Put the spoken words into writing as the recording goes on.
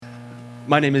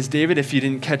My name is David, if you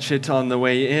didn't catch it on the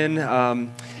way in.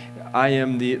 I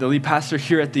am the lead pastor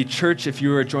here at the church. If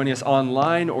you are joining us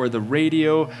online or the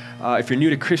radio, if you're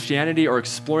new to Christianity or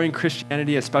exploring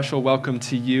Christianity, a special welcome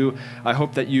to you. I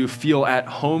hope that you feel at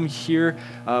home here.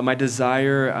 My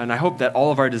desire, and I hope that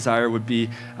all of our desire would be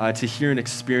to hear and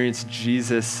experience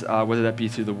Jesus, whether that be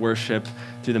through the worship,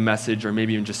 through the message, or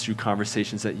maybe even just through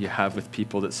conversations that you have with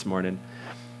people this morning.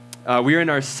 We are in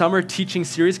our summer teaching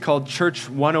series called Church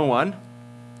 101.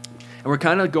 And we're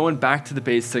kind of going back to the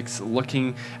basics,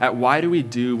 looking at why do we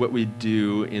do what we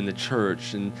do in the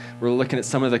church. And we're looking at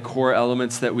some of the core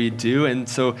elements that we do. And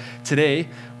so today,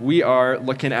 we are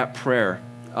looking at prayer.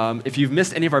 If you've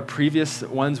missed any of our previous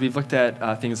ones, we've looked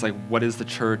at things like what is the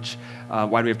church,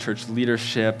 why do we have church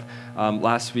leadership.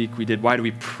 Last week we did why do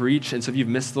we preach. And so if you've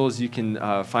missed those, you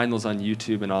can find those on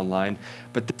YouTube and online.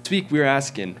 But this week we're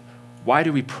asking, why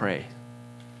do we pray?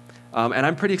 And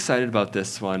I'm pretty excited about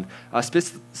this one,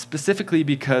 specifically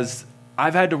because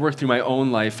I've had to work through my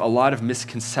own life a lot of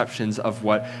misconceptions of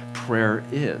what prayer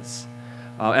is.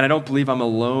 And I don't believe I'm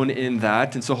alone in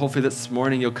that. And so hopefully this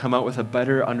morning you'll come out with a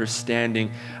better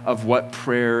understanding of what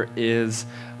prayer is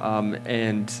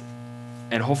and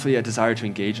hopefully a desire to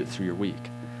engage it through your week.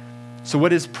 So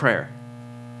what is prayer?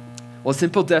 Well, a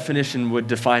simple definition would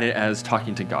define it as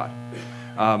talking to God.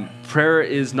 Prayer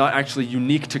is not actually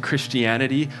unique to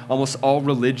Christianity. Almost all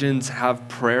religions have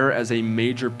prayer as a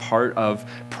major part of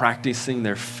practicing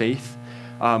their faith.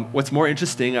 What's more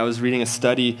interesting, I was reading a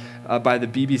study by the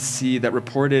BBC that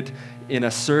reported in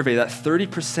a survey that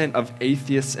 30% of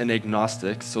atheists and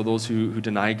agnostics, so those who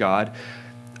deny God,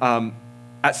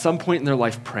 at some point in their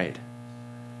life prayed.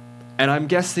 And I'm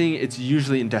guessing it's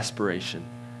usually in desperation.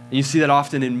 And you see that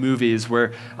often in movies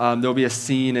where there'll be a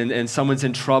scene and someone's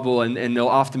in trouble and they'll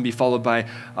often be followed by,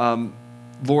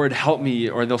 Lord, help me,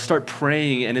 or they'll start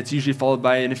praying and it's usually followed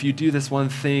by, and if you do this one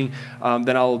thing,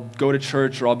 then I'll go to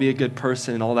church or I'll be a good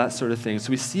person and all that sort of thing.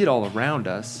 So we see it all around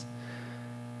us.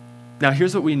 Now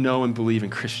here's what we know and believe in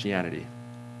Christianity,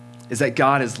 is that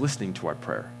God is listening to our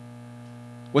prayer.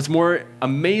 What's more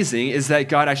amazing is that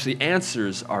God actually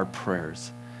answers our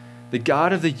prayers. The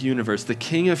God of the universe, the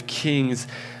King of kings,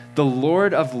 the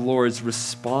Lord of lords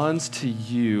responds to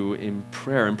you in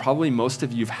prayer. And probably most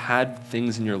of you have had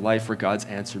things in your life where God's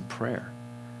answered prayer.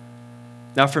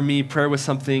 Now for me, prayer was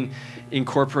something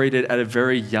incorporated at a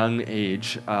very young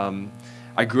age.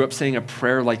 I grew up saying a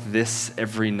prayer like this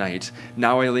every night.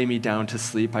 Now I lay me down to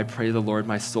sleep. I pray the Lord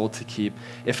my soul to keep.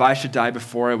 If I should die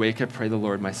before I wake, I pray the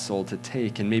Lord my soul to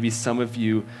take. And maybe some of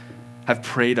you have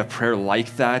prayed a prayer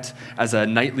like that as a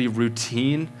nightly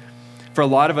routine. For a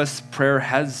lot of us, prayer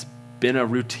has been a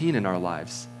routine in our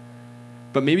lives.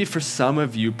 But maybe for some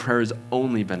of you, prayer has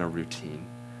only been a routine.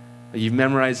 You've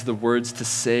memorized the words to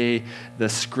say, the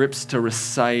scripts to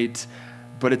recite,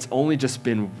 but it's only just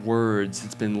been words.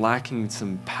 It's been lacking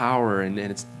some power, and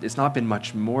it's not been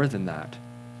much more than that.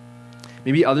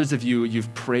 Maybe others of you,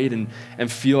 you've prayed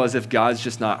and feel as if God's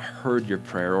just not heard your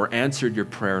prayer or answered your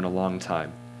prayer in a long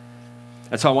time.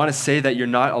 And so I want to say that you're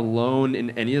not alone in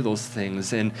any of those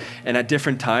things. And at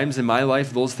different times in my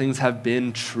life, those things have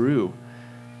been true.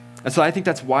 And so I think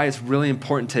that's why it's really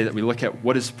important today that we look at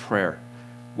what is prayer.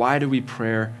 Why do we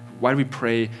pray? Why do we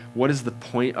pray? What is the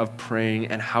point of praying?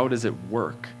 And how does it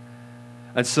work?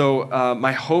 And so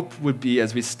my hope would be,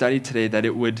 as we study today, that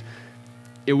it would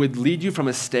lead you from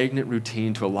a stagnant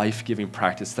routine to a life-giving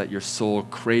practice that your soul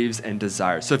craves and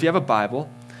desires. So if you have a Bible,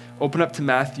 open up to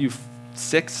Matthew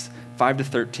 6, 5 to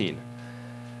 13. And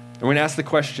we're going to ask the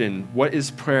question, what is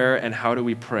prayer and how do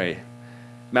we pray?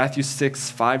 Matthew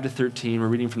 6, 5 to 13, we're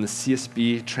reading from the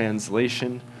CSB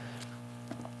translation.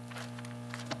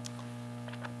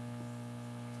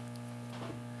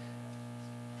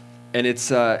 And it's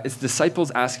disciples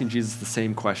asking Jesus the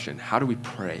same question, how do we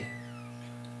pray?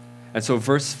 And so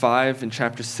verse 5 in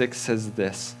chapter 6 says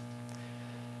this,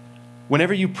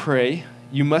 whenever you pray,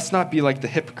 you must not be like the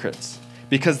hypocrites,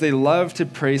 because they love to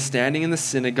pray standing in the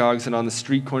synagogues and on the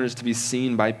street corners to be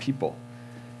seen by people.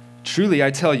 Truly,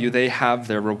 I tell you, they have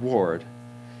their reward.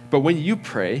 But when you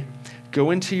pray,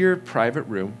 go into your private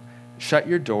room, shut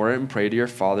your door, and pray to your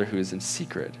Father who is in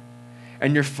secret.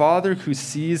 And your Father who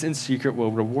sees in secret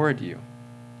will reward you.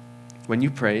 When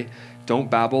you pray,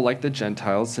 don't babble like the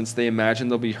Gentiles, since they imagine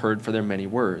they'll be heard for their many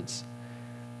words.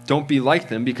 Don't be like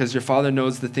them, because your Father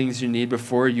knows the things you need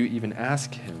before you even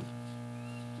ask him.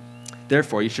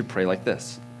 Therefore, you should pray like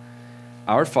this.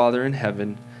 Our Father in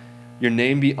heaven, your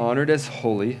name be honored as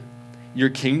holy. Your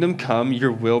kingdom come,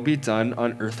 your will be done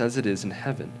on earth as it is in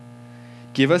heaven.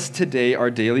 Give us today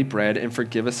our daily bread and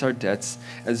forgive us our debts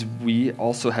as we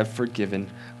also have forgiven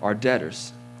our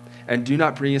debtors. And do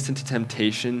not bring us into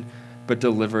temptation, but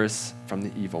deliver us from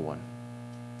the evil one.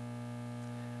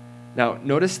 Now,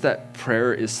 notice that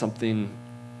prayer is something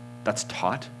that's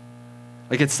taught.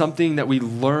 Like it's something that we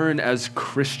learn as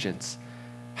Christians.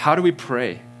 How do we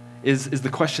pray is the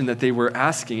question that they were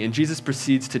asking. And Jesus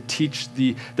proceeds to teach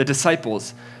the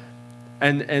disciples.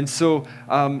 And so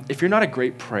if you're not a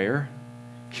great prayer,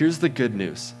 here's the good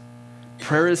news.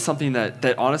 Prayer is something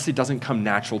that honestly doesn't come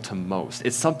natural to most.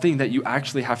 It's something that you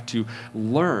actually have to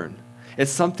learn.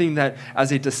 It's something that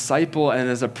as a disciple and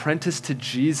as apprentice to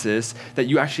Jesus, that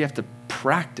you actually have to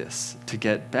practice to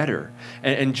get better.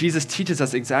 And Jesus teaches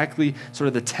us exactly sort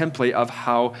of the template of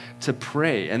how to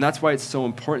pray. And that's why it's so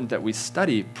important that we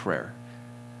study prayer.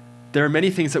 There are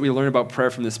many things that we learn about prayer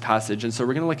from this passage, and so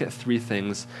we're going to look at three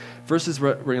things. First is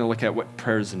we're going to look at what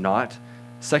prayer is not.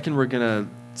 Second, we're going to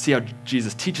see how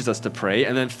Jesus teaches us to pray.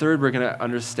 And then third, we're going to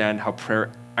understand how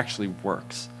prayer actually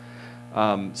works.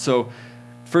 So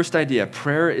first idea,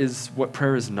 prayer is what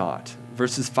prayer is not.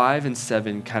 Verses 5 and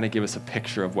 7 kind of give us a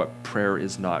picture of what prayer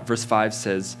is not. Verse 5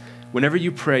 says, whenever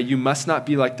you pray, you must not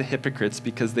be like the hypocrites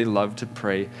because they love to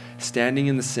pray, standing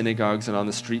in the synagogues and on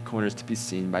the street corners to be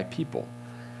seen by people.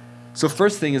 So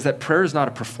first thing is that prayer is not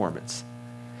a performance.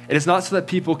 It is not so that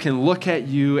people can look at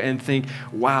you and think,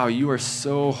 wow, you are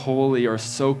so holy or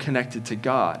so connected to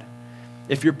God.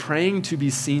 If you're praying to be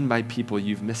seen by people,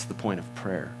 you've missed the point of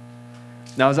prayer.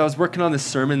 Now, as I was working on this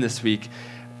sermon this week,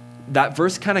 that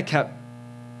verse kind of kept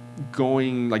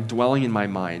going, like dwelling in my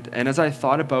mind. And as I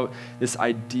thought about this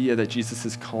idea that Jesus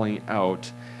is calling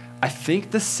out, I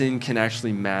think the sin can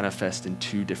actually manifest in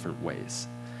two different ways.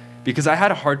 Because I had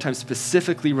a hard time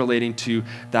specifically relating to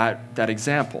that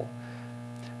example.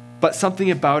 But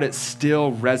something about it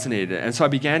still resonated. And so I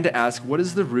began to ask, what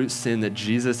is the root sin that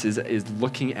Jesus is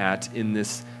looking at in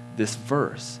this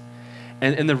verse?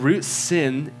 And the root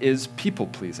sin is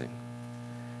people-pleasing.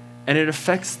 And it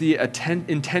affects the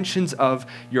intentions of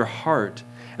your heart.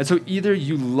 And so either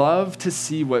you love to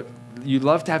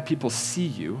have people see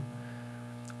you,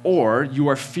 or you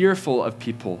are fearful of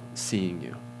people seeing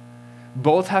you.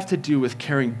 Both have to do with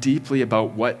caring deeply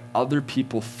about what other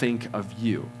people think of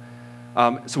you.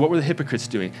 So what were the hypocrites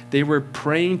doing? They were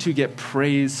praying to get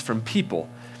praise from people.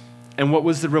 And what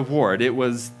was the reward? It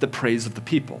was the praise of the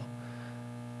people.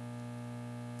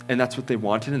 And that's what they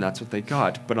wanted, and that's what they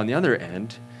got. But on the other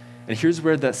end, and here's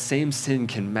where that same sin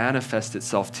can manifest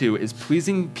itself too, is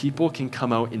pleasing people can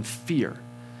come out in fear.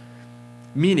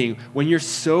 Meaning, when you're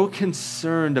so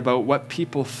concerned about what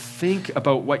people think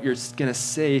about what you're going to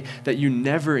say, that you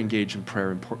never engage in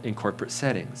prayer in corporate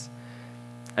settings.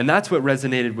 And that's what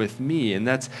resonated with me, and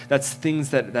that's things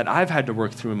that I've had to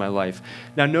work through in my life.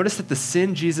 Now, notice that the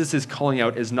sin Jesus is calling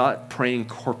out is not praying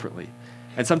corporately.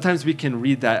 And sometimes we can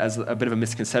read that as a bit of a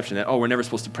misconception, that, we're never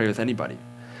supposed to pray with anybody.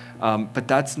 But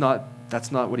that's not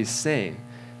what he's saying.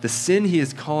 The sin he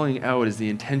is calling out is the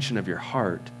intention of your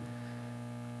heart.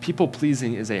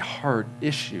 People-pleasing is a heart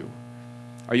issue.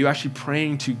 Are you actually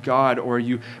praying to God, or are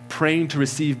you praying to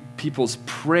receive people's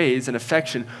praise and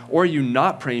affection, or are you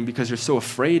not praying because you're so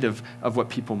afraid of what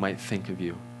people might think of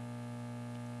you?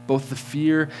 Both the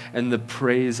fear and the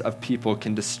praise of people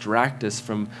can distract us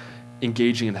from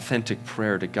engaging in authentic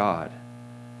prayer to God.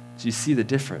 So you see the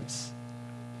difference.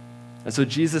 And so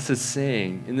Jesus is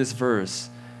saying in this verse,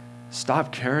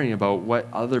 stop caring about what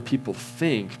other people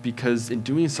think, because in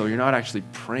doing so, you're not actually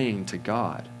praying to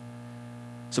God.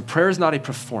 So prayer is not a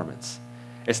performance.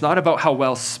 It's not about how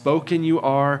well spoken you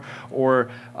are, or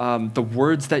the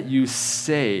words that you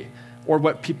say, or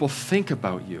what people think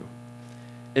about you.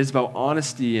 It's about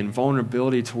honesty and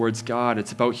vulnerability towards God.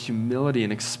 It's about humility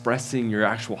and expressing your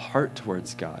actual heart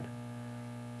towards God.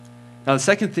 Now, the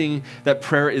second thing that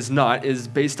prayer is not is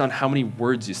based on how many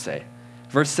words you say.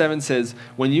 Verse 7 says,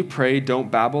 when you pray, don't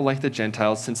babble like the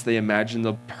Gentiles, since they imagine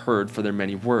they'll be heard for their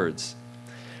many words.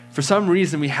 For some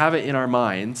reason, we have it in our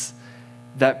minds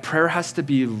that prayer has to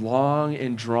be long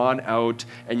and drawn out,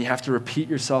 and you have to repeat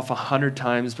yourself 100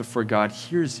 times before God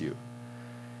hears you.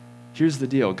 Here's the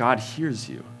deal. God hears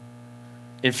you.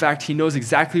 In fact, he knows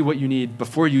exactly what you need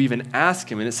before you even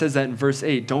ask him. And it says that in verse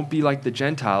 8, don't be like the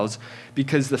Gentiles,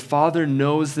 because the Father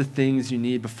knows the things you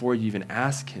need before you even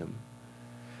ask him.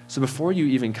 So before you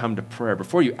even come to prayer,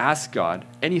 before you ask God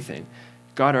anything,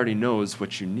 God already knows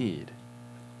what you need.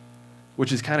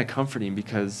 Which is kind of comforting,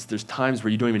 because there's times where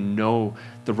you don't even know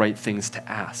the right things to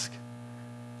ask.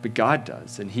 But God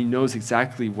does, and he knows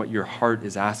exactly what your heart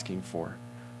is asking for.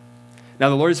 Now,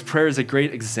 the Lord's Prayer is a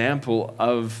great example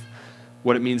of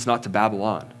what it means not to babble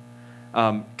on,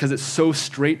 because it's so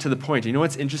straight to the point. You know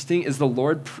what's interesting is the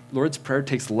Lord's Prayer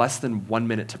takes less than 1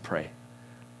 minute to pray.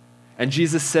 And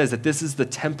Jesus says that this is the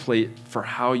template for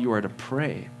how you are to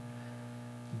pray.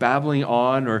 Babbling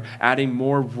on or adding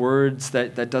more words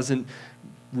that doesn't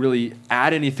really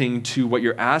add anything to what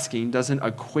you're asking doesn't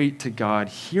equate to God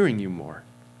hearing you more.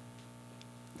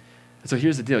 So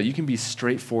here's the deal. You can be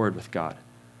straightforward with God.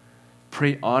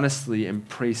 Pray honestly and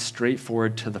pray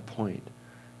straightforward to the point.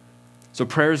 So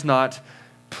prayer is not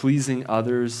pleasing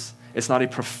others. It's not a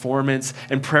performance.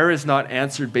 And prayer is not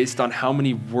answered based on how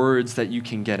many words that you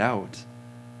can get out.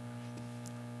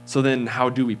 So then how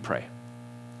do we pray?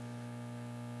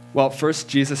 Well, first,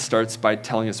 Jesus starts by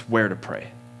telling us where to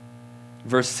pray.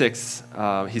 Verse 6,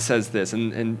 he says this,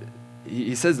 and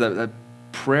he says that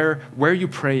prayer, where you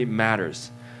pray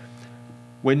matters.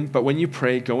 But when you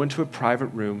pray, go into a private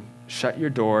room, shut your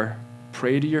door,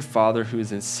 pray to your Father who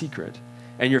is in secret,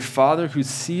 and your Father who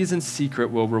sees in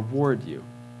secret will reward you.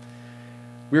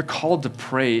 We're called to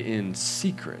pray in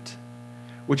secret,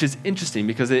 which is interesting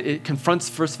because it confronts,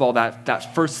 first of all,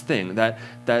 that first thing, that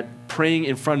praying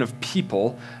in front of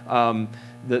people,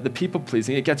 the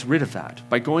people-pleasing, it gets rid of that.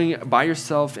 By going by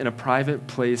yourself in a private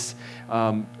place,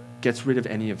 gets rid of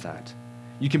any of that.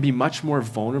 You can be much more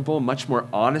vulnerable, much more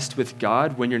honest with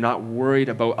God when you're not worried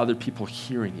about other people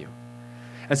hearing you.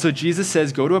 And so Jesus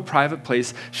says, go to a private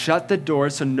place, shut the door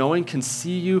so no one can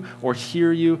see you or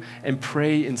hear you, and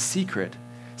pray in secret.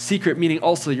 Secret meaning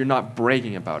also you're not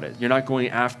bragging about it. You're not going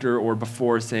after or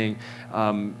before saying,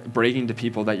 bragging to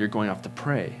people that you're going off to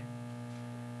pray.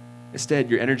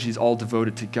 Instead, your energy is all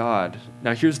devoted to God.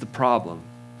 Now, here's the problem.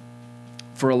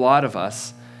 For a lot of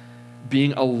us,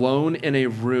 being alone in a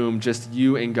room, just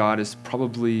you and God, is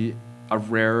probably a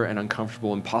rare and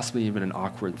uncomfortable and possibly even an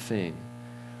awkward thing.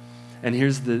 And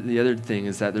here's the other thing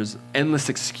is that there's endless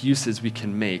excuses we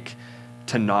can make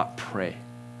to not pray.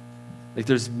 Like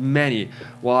there's many.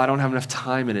 Well, I don't have enough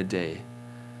time in a day.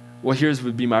 Well, here's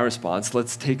would be my response.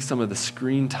 Let's take some of the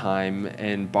screen time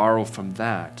and borrow from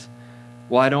that.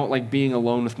 Well, I don't like being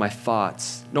alone with my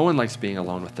thoughts. No one likes being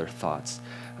alone with their thoughts.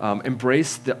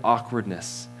 Embrace the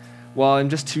awkwardness. Well, I'm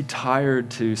just too tired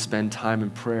to spend time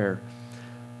in prayer.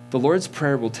 The Lord's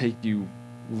Prayer will take you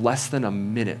less than a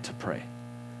minute to pray.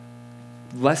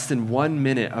 Less than 1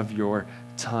 minute of your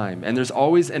time. And there's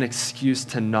always an excuse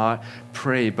to not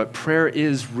pray, but prayer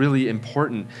is really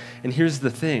important. And here's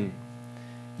the thing.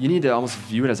 You need to almost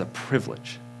view it as a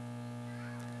privilege.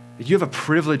 You have a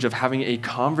privilege of having a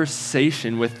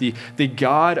conversation with the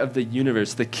God of the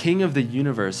universe, the King of the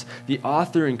universe, the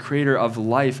author and creator of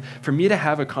life. For me to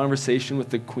have a conversation with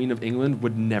the Queen of England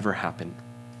would never happen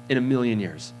in a million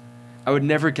years. I would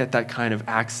never get that kind of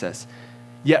access.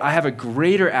 Yet I have a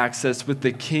greater access with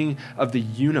the King of the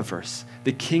universe,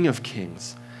 the King of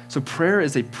kings. So prayer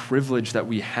is a privilege that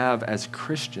we have as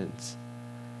Christians.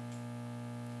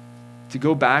 To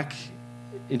go back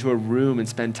into a room and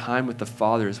spend time with the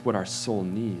Father is what our soul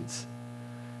needs.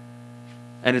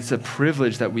 And it's a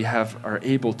privilege that we are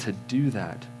able to do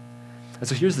that. And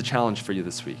so here's the challenge for you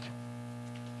this week.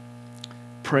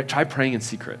 Try praying in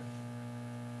secret.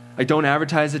 Like don't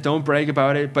advertise it, don't brag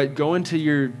about it, but go into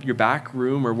your back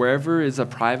room or wherever is a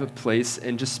private place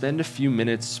and just spend a few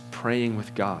minutes praying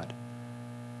with God.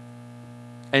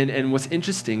 And what's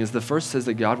interesting is the verse says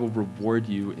that God will reward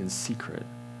you in secret.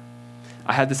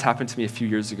 I had this happen to me a few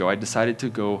years ago. I decided to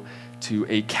go to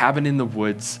a cabin in the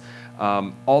woods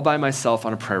all by myself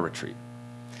on a prayer retreat.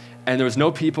 And there was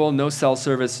no people, no cell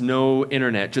service, no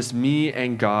internet, just me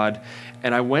and God.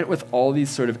 And I went with all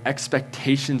these sort of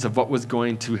expectations of what was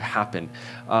going to happen.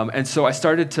 And so I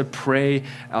started to pray,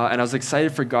 and I was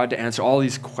excited for God to answer all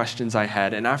these questions I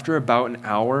had. And after about an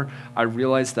hour, I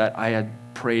realized that I had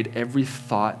prayed every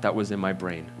thought that was in my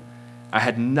brain. I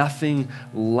had nothing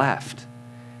left.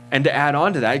 And to add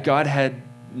on to that, God had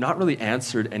not really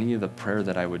answered any of the prayer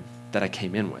that I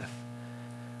came in with.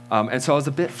 And so I was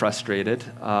a bit frustrated,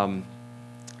 and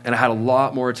I had a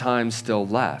lot more time still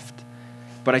left.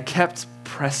 But I kept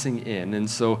pressing in, and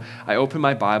so I opened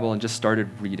my Bible and just started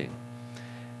reading.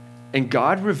 And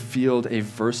God revealed a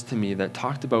verse to me that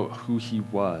talked about who he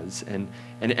was, and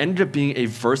it ended up being a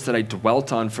verse that I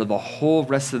dwelt on for the whole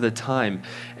rest of the time.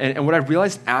 And what I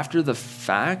realized after the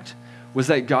fact was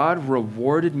that God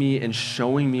rewarded me in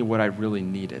showing me what I really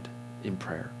needed in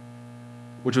prayer,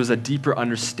 which was a deeper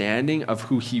understanding of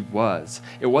who he was.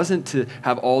 It wasn't to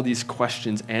have all these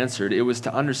questions answered. It was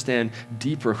to understand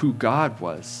deeper who God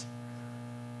was.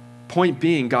 Point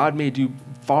being, God may do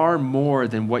far more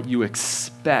than what you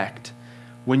expect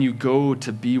when you go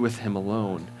to be with him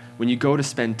alone, when you go to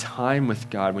spend time with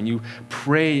God, when you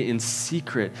pray in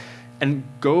secret and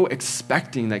go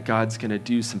expecting that God's going to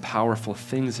do some powerful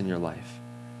things in your life.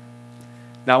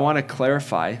 Now, I want to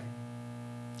clarify,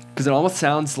 Because it almost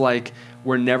sounds like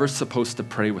we're never supposed to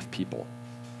pray with people,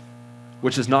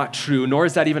 which is not true, nor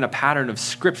is that even a pattern of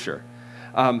Scripture.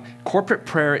 Corporate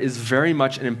prayer is very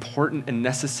much an important and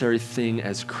necessary thing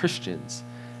as Christians.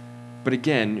 But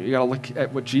again, you gotta look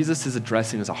at what Jesus is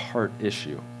addressing as a heart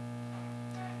issue.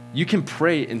 You can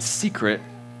pray in secret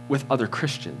with other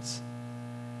Christians.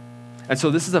 And so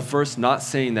this is a verse not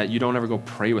saying that you don't ever go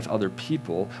pray with other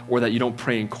people or that you don't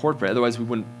pray in corporate. Otherwise, we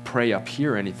wouldn't pray up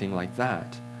here or anything like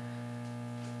that.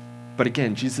 But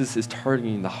again, Jesus is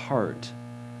targeting the heart.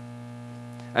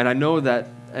 And I know that,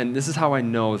 and this is how I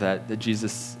know that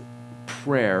Jesus'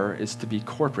 prayer is to be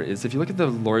corporate, is if you look at the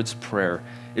Lord's Prayer,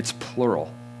 it's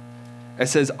plural. It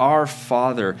says, "Our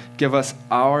Father, give us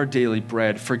our daily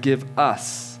bread, forgive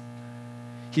us."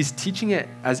 He's teaching it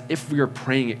as if we are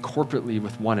praying it corporately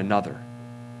with one another.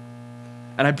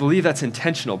 And I believe that's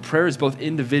intentional. Prayer is both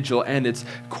individual and it's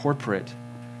corporate.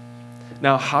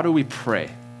 Now, how do we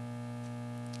pray?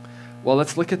 Well,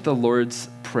 let's look at the Lord's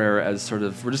Prayer as sort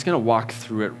of, we're just going to walk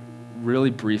through it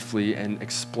really briefly and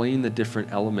explain the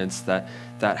different elements that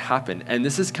happen. And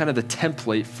this is kind of the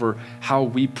template for how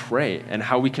we pray and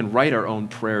how we can write our own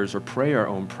prayers or pray our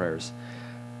own prayers.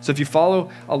 So if you follow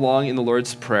along in the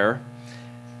Lord's Prayer,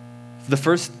 the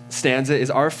first stanza is,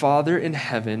 "Our Father in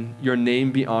heaven, your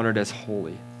name be honored as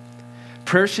holy."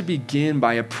 Prayer should begin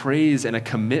by a praise and a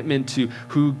commitment to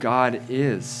who God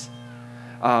is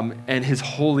and his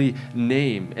holy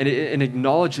name. And it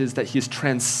acknowledges that he is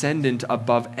transcendent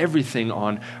above everything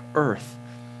on earth.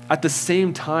 At the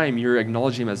same time, you're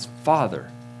acknowledging him as Father.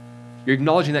 You're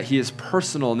acknowledging that he is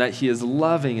personal and that he is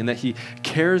loving and that he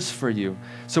cares for you.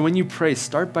 So when you pray,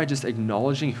 start by just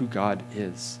acknowledging who God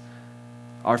is.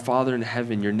 "Our Father in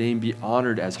heaven, your name be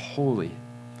honored as holy."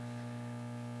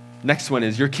 Next one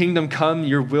is, "Your kingdom come,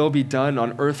 your will be done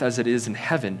on earth as it is in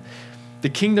heaven." The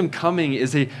kingdom coming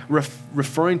is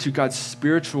referring to God's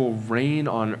spiritual reign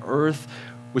on earth,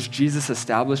 which Jesus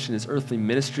established in his earthly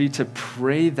ministry. To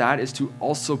pray that is to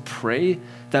also pray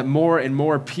that more and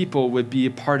more people would be a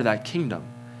part of that kingdom,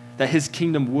 that his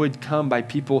kingdom would come by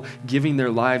people giving their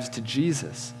lives to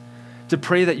Jesus. To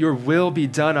pray that your will be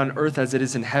done on earth as it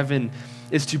is in heaven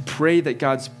is to pray that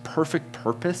God's perfect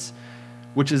purpose,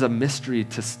 which is a mystery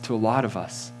to a lot of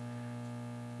us,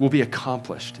 will be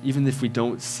accomplished, even if we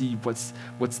don't see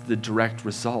what's the direct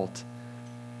result.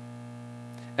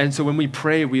 And so when we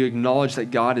pray, we acknowledge that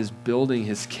God is building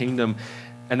his kingdom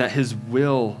and that his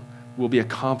will be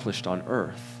accomplished on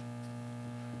earth.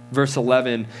 Verse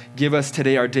 11, "Give us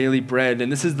today our daily bread."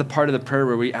 And this is the part of the prayer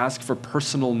where we ask for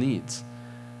personal needs,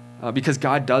 because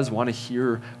God does want to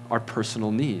hear our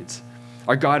personal needs.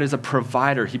 Our God is a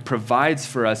provider. He provides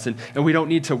for us, and we don't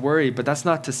need to worry, but that's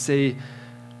not to say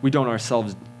we don't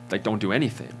ourselves don't do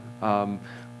anything.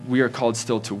 We are called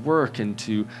still to work and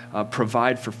to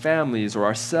provide for families or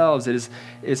ourselves.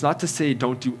 It's not to say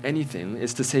don't do anything.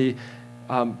 It's to say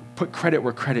put credit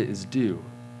where credit is due.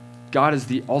 God is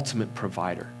the ultimate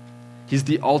provider. He's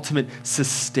the ultimate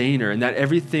sustainer, and that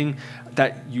everything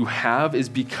that you have is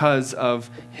because of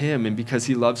him and because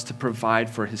he loves to provide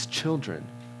for his children.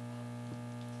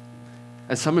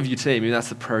 And some of you today, maybe that's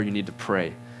the prayer you need to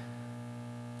pray.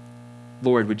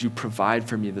 Lord, would you provide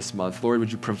for me this month? Lord,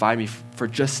 would you provide me for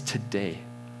just today?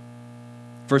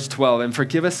 Verse 12, "And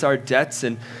forgive us our debts,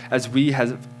 and as we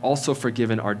have also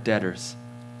forgiven our debtors."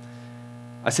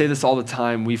 I say this all the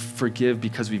time, we forgive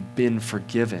because we've been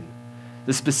forgiven.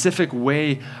 The specific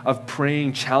way of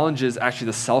praying challenges actually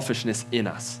the selfishness in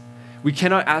us. We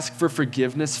cannot ask for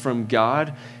forgiveness from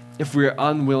God if we are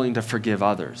unwilling to forgive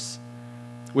others,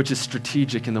 which is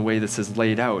strategic in the way this is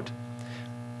laid out.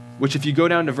 Which if you go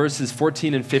down to verses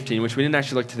 14 and 15, which we didn't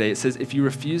actually look today, it says, "If you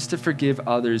refuse to forgive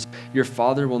others, your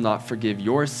Father will not forgive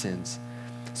your sins."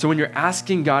 So when you're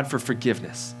asking God for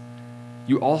forgiveness,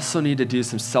 you also need to do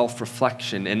some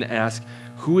self-reflection and ask,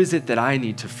 who is it that I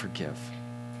need to forgive?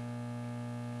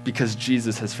 Because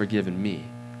Jesus has forgiven me.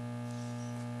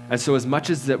 And so as much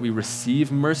as that we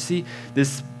receive mercy,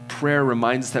 this prayer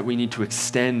reminds us that we need to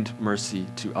extend mercy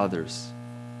to others.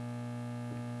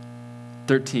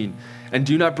 13, "And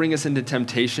do not bring us into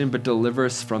temptation, but deliver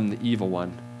us from the evil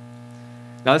one."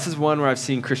 Now this is one where I've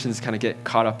seen Christians kind of get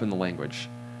caught up in the language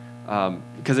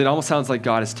because it almost sounds like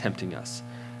God is tempting us.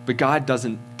 But God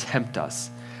doesn't tempt us.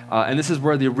 And this is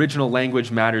where the original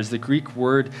language matters. The Greek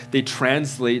word they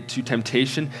translate to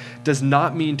temptation does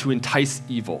not mean to entice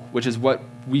evil, which is what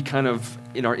we kind of,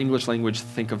 in our English language,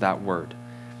 think of that word.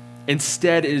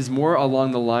 Instead, it is more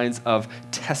along the lines of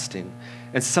testing.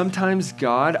 And sometimes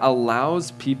God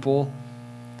allows people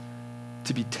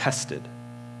to be tested.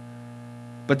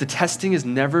 But the testing is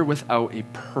never without a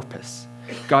purpose.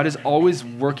 God is always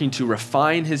working to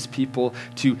refine his people,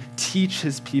 to teach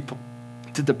his people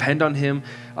to depend on him,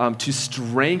 to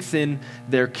strengthen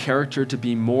their character to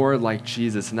be more like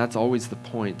Jesus. And that's always the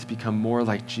point, to become more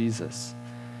like Jesus.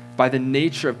 By the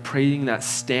nature of praying that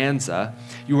stanza,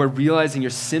 you are realizing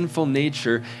your sinful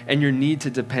nature and your need to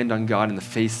depend on God in the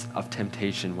face of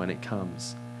temptation when it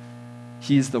comes.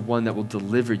 He is the one that will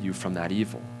deliver you from that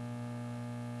evil.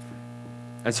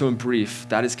 And so in brief,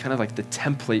 that is kind of like the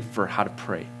template for how to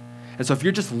pray. And so if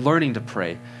you're just learning to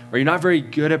pray, or you're not very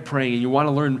good at praying and you want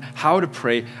to learn how to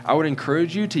pray, I would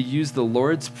encourage you to use the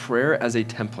Lord's Prayer as a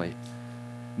template.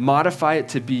 Modify it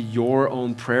to be your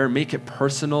own prayer. Make it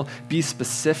personal. Be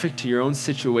specific to your own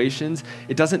situations.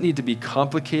 It doesn't need to be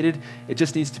complicated. It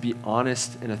just needs to be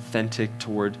honest and authentic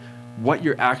toward what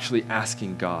you're actually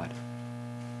asking God.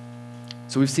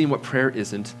 So we've seen what prayer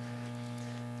isn't,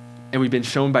 and we've been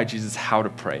shown by Jesus how to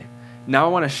pray. Now I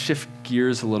want to shift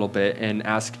gears a little bit and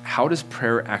ask, how does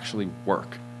prayer actually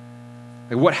work?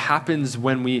 Like, what happens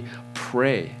when we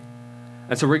pray?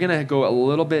 And so we're going to go a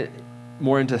little bit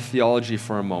more into theology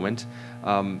for a moment.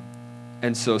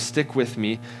 And so stick with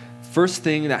me. First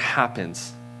thing that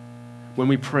happens when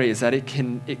we pray is that it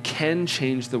can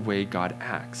change the way God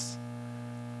acts.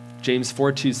 James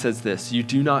 4:2 says this, "You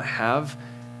do not have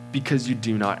because you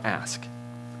do not ask."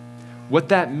 What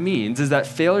that means is that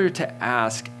failure to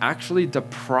ask actually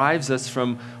deprives us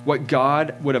from what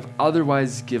God would have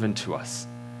otherwise given to us.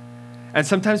 And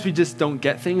sometimes we just don't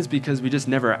get things because we just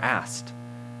never asked.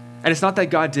 And it's not that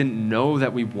God didn't know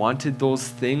that we wanted those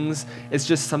things. It's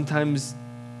just sometimes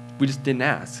we just didn't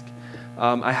ask.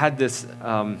 I had this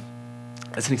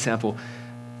as an example.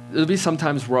 There'll be some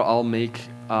times where I'll make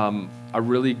a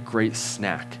really great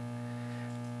snack.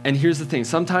 And here's the thing.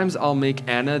 Sometimes I'll make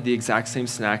Anna the exact same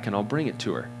snack and I'll bring it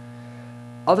to her.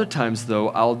 Other times, though,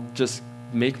 I'll just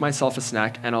make myself a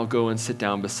snack and I'll go and sit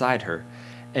down beside her.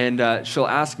 And she'll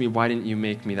ask me, "Why didn't you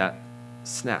make me that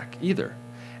snack either?"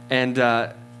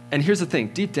 And here's the thing.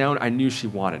 Deep down, I knew she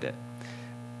wanted it.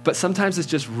 But sometimes it's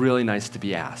just really nice to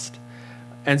be asked.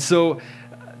 And so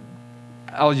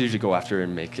I'll usually go after her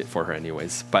and make it for her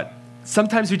anyways. But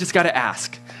sometimes we just got to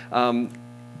ask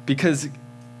because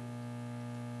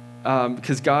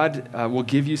God will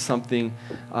give you something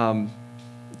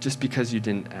just because you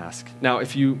didn't ask. Now,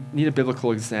 if you need a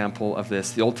biblical example of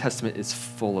this, the Old Testament is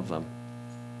full of them.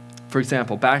 For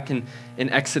example, back in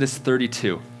Exodus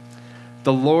 32,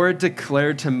 the Lord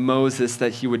declared to Moses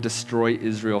that he would destroy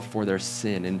Israel for their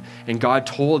sin. And God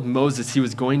told Moses he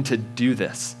was going to do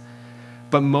this.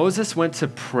 But Moses went to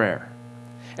prayer,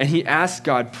 and he asked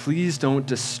God, "Please don't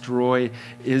destroy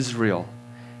Israel."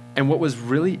 And what was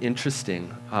really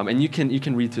interesting, and you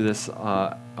can read through this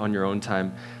on your own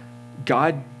time,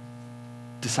 God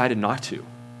decided not to,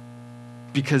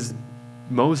 because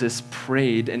Moses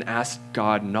prayed and asked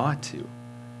God not to.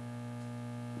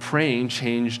 Praying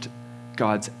changed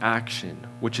God's action,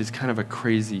 which is kind of a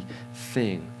crazy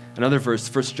thing. Another verse,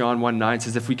 1 John 1:9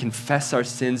 says, "If we confess our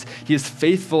sins, he is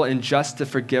faithful and just to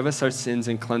forgive us our sins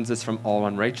and cleanse us from all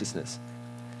unrighteousness."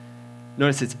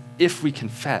 Notice it's if we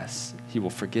confess, he will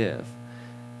forgive.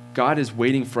 God is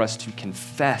waiting for us to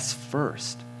confess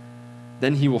first.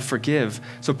 Then he will forgive.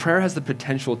 So prayer has the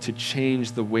potential to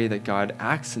change the way that God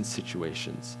acts in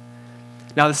situations.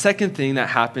 Now, the second thing that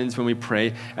happens when we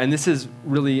pray, and this is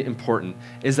really important,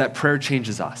 is that prayer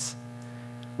changes us.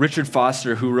 Richard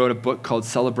Foster, who wrote a book called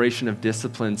Celebration of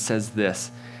Discipline, says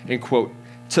this, and quote,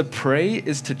 "To pray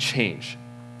is to change.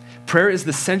 Prayer is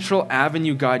the central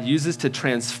avenue God uses to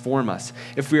transform us.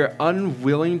 If we are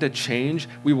unwilling to change,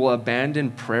 we will abandon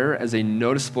prayer as a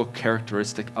noticeable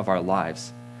characteristic of our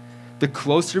lives. The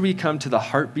closer we come to the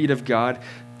heartbeat of God,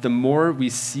 the more we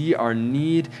see our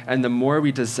need and the more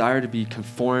we desire to be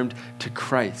conformed to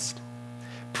Christ.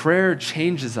 Prayer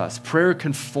changes us. Prayer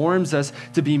conforms us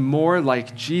to be more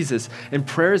like Jesus. And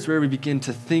prayer is where we begin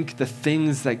to think the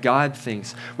things that God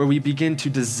thinks, where we begin to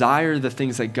desire the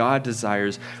things that God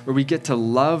desires, where we get to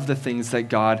love the things that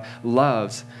God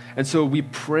loves. And so we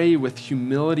pray with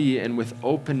humility and with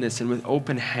openness and with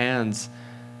open hands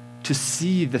to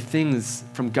see the things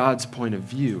from God's point of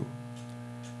view.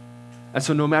 And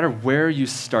so no matter where you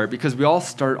start, because we all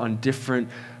start on different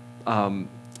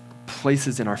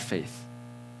places in our faith,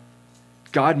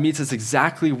 God meets us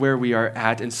exactly where we are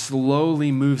at and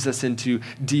slowly moves us into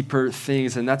deeper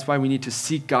things. And that's why we need to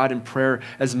seek God in prayer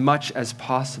as much as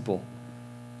possible.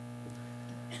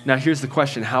 Now, here's the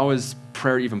question. How is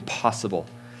prayer even possible?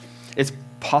 It's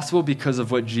possible because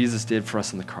of what Jesus did for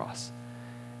us on the cross.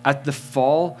 At the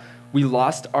fall, we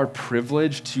lost our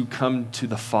privilege to come to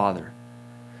the Father.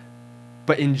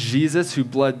 But in Jesus, whose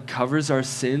blood covers our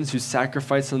sins, whose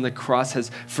sacrifice on the cross has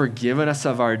forgiven us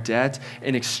of our debt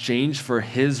in exchange for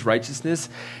his righteousness,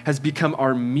 has become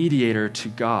our mediator to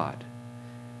God.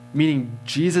 Meaning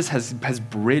Jesus has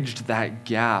bridged that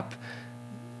gap,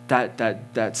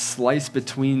 that slice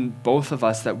between both of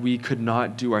us that we could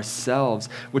not do ourselves,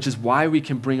 which is why we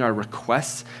can bring our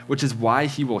requests, which is why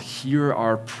he will hear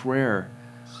our prayer,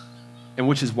 and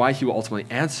which is why he will ultimately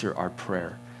answer our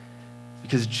prayer.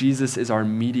 Because Jesus is our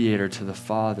mediator to the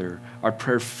Father. Our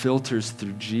prayer filters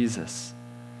through Jesus.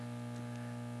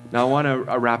 Now I want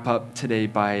to wrap up today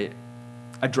by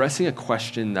addressing a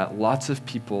question that lots of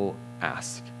people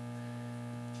ask,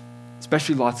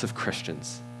 especially lots of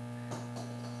Christians.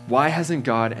 Why hasn't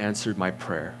God answered my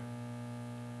prayer?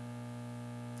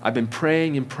 I've been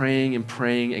praying and praying and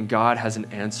praying, and God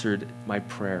hasn't answered my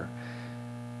prayer.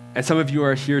 And some of you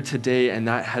are here today, and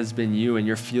that has been you, and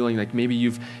you're feeling like maybe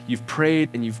you've prayed,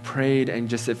 and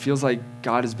just it feels like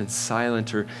God has been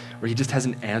silent, or he just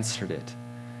hasn't answered it.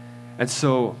 And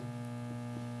so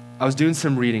I was doing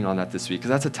some reading on that this week, because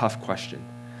that's a tough question.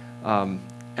 And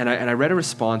I read a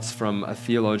response from a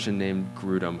theologian named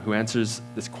Grudem, who answers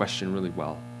this question really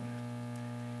well.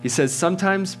 He says,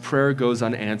 sometimes prayer goes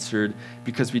unanswered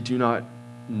because we do not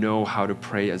know how to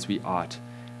pray as we ought,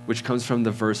 which comes from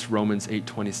the verse Romans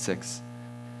 8:26.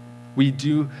 We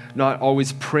do not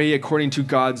always pray according to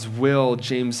God's will,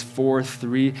 James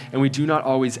 4:3, and we do not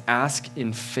always ask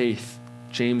in faith,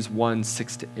 James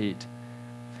 1:6-8.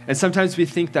 And sometimes we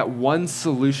think that one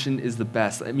solution is the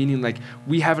best, meaning like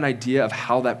we have an idea of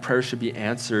how that prayer should be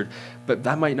answered, but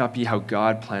that might not be how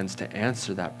God plans to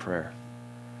answer that prayer.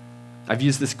 I've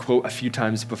used this quote a few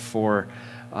times before,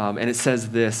 and it says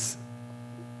this: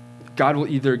 God will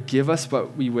either give us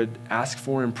what we would ask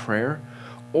for in prayer,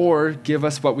 or give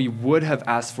us what we would have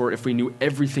asked for if we knew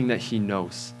everything that he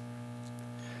knows.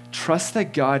 Trust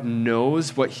that God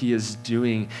knows what he is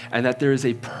doing, and that there is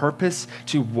a purpose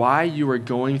to why you are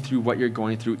going through what you're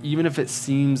going through, even if it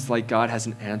seems like God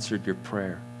hasn't answered your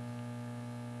prayer.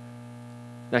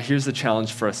 Now here's the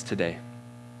challenge for us today.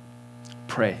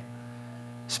 Pray.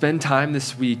 Spend time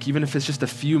this week, even if it's just a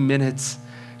few minutes.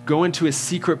 Go into a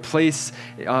secret place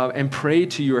and pray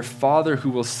to your Father who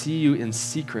will see you in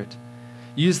secret.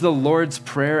 Use the Lord's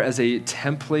Prayer as a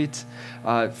template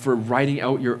for writing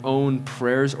out your own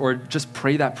prayers, or just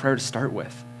pray that prayer to start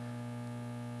with.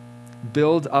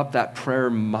 Build up that prayer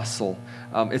muscle.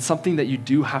 It's something that you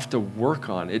do have to work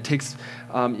on. It takes,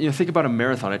 think about a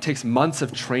marathon. It takes months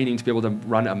of training to be able to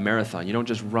run a marathon. You don't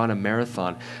just run a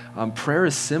marathon. Prayer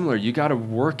is similar. You got to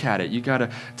work at it. You got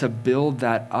to build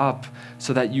that up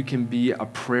so that you can be a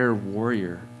prayer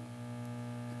warrior.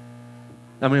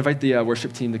 I'm going to invite the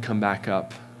worship team to come back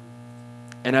up.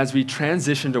 And as we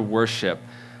transition to worship,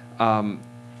 I'm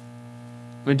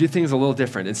going to do things a little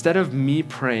different. Instead of me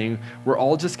praying, we're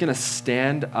all just going to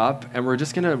stand up and we're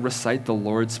just going to recite the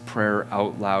Lord's Prayer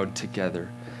out loud together.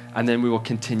 And then we will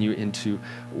continue into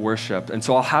worship. And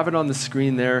so I'll have it on the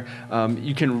screen there.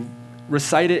 You can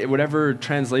recite it in whatever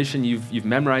translation you've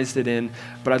memorized it in,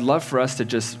 but I'd love for us to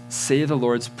just say the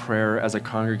Lord's Prayer as a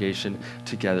congregation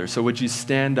together. So would you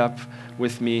stand up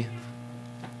with me?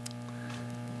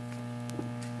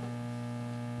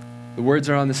 The words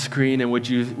are on the screen, and would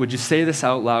you say this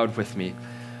out loud with me?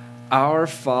 Our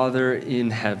Father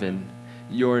in heaven,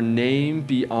 your name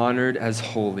be honored as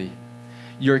holy.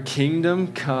 Your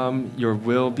kingdom come, your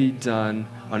will be done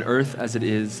on earth as it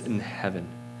is in heaven.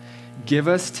 Give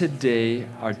us today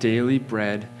our daily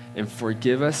bread, and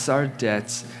forgive us our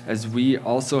debts as we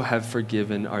also have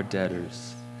forgiven our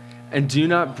debtors. And do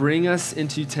not bring us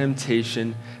into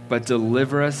temptation, but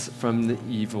deliver us from the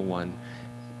evil one.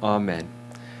 Amen.